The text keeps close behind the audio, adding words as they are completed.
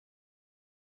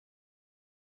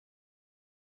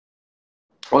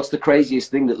What's the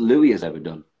craziest thing that Louis has ever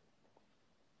done?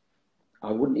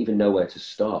 I wouldn't even know where to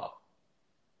start.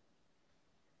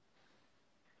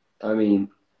 I mean,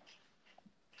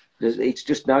 it's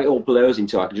just now it all blurs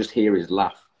into. I can just hear his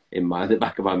laugh in the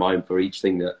back of my mind for each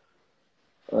thing that.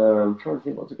 I'm trying to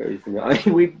think what's the craziest thing. I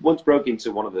mean, we once broke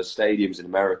into one of the stadiums in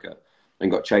America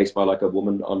and got chased by like a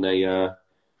woman on a.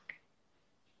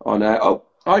 Oh,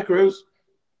 hi, Cruz.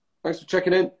 Thanks for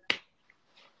checking in.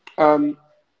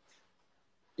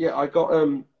 Yeah, I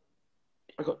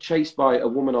got chased by a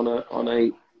woman on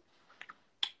a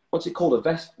what's it called? A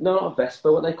Vespa? No, not a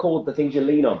Vespa. What they called the things you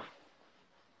lean on?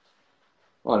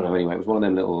 I don't know. Anyway, it was one of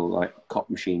them little like cop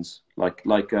machines, like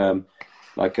a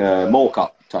mall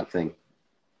cop type thing,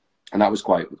 and that was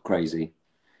quite crazy.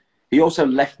 He also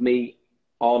left me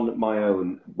on my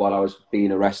own while I was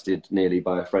being arrested nearly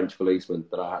by a French policeman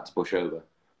that I had to push over,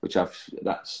 which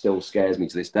that still scares me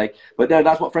to this day. But no,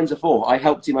 that's what friends are for. I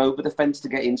helped him over the fence to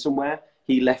get in somewhere.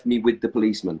 He left me with the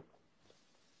policeman,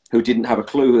 who didn't have a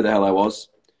clue who the hell I was,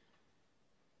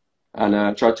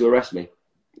 and tried to arrest me,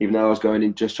 even though I was going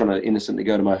in just trying to innocently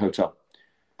go to my hotel.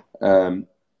 So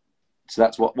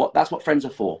that's what friends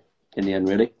are for in the end,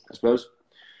 really, I suppose.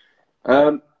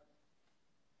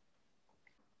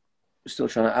 Still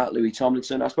trying to out Louis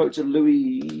Tomlinson. I spoke to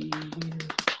Louis,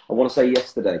 I want to say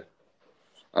yesterday.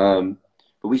 But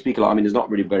we speak a lot. I mean, there's not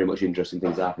really very much interesting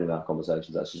things happening in our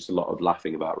conversations. That's just a lot of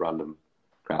laughing about random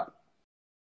crap.